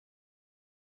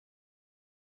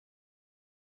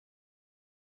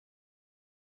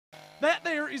That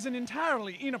there is an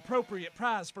entirely inappropriate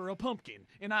prize for a pumpkin,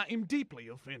 and I am deeply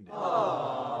offended.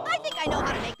 I think I know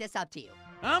how to make this up to you.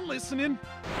 I'm listening.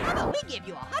 How about we give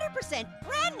you 100%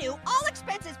 brand new, all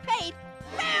expenses paid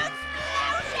food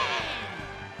explosion?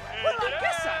 Well, I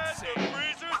guess I'd say. The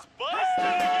freezer's busted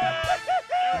again!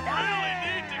 You really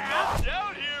need to come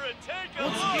down here and take a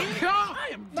look! I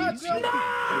am deeply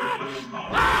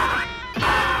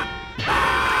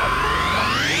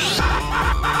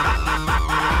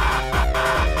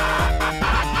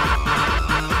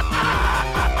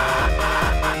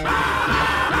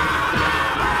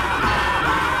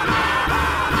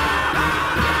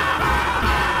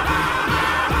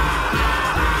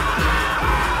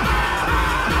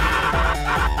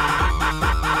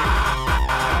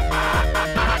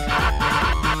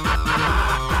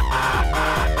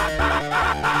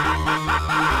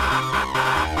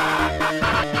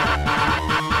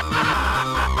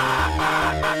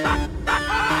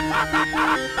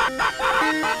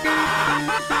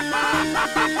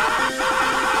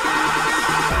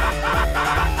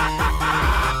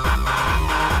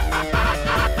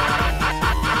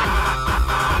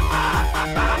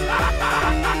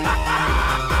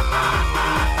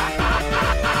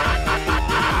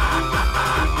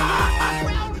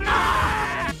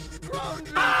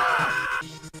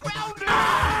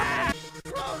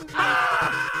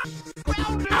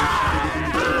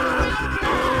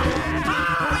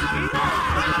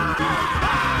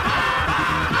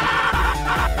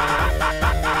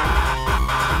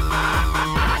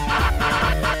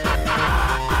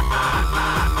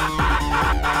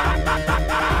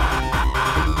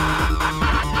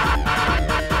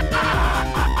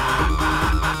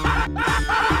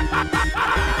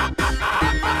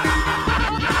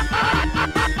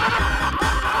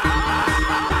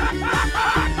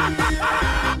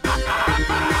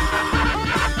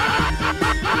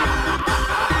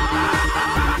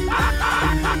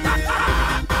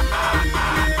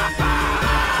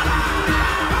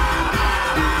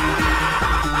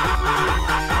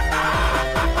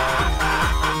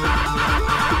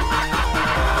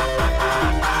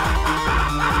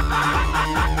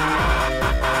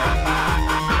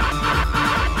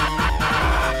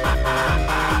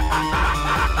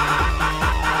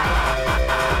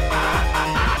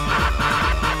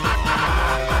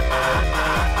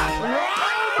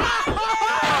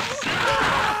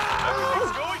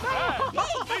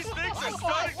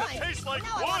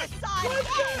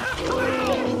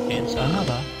It's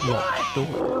another locked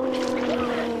door.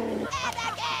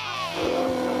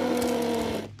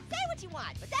 Say what you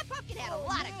want, but that pumpkin had a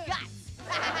lot of guts.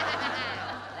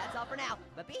 That's all for now,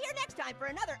 but be here next time for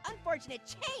another unfortunate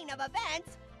chain of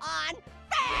events on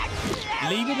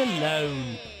Leave it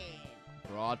alone.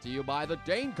 Brought to you by the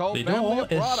Daneco The family door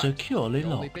of is products. securely The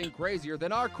only locked. thing crazier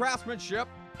than our craftsmanship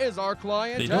is our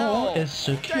clientele. The door is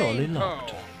securely Daneco.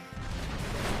 locked.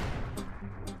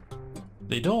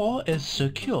 The door is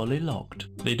securely locked.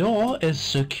 The door is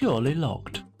securely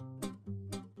locked.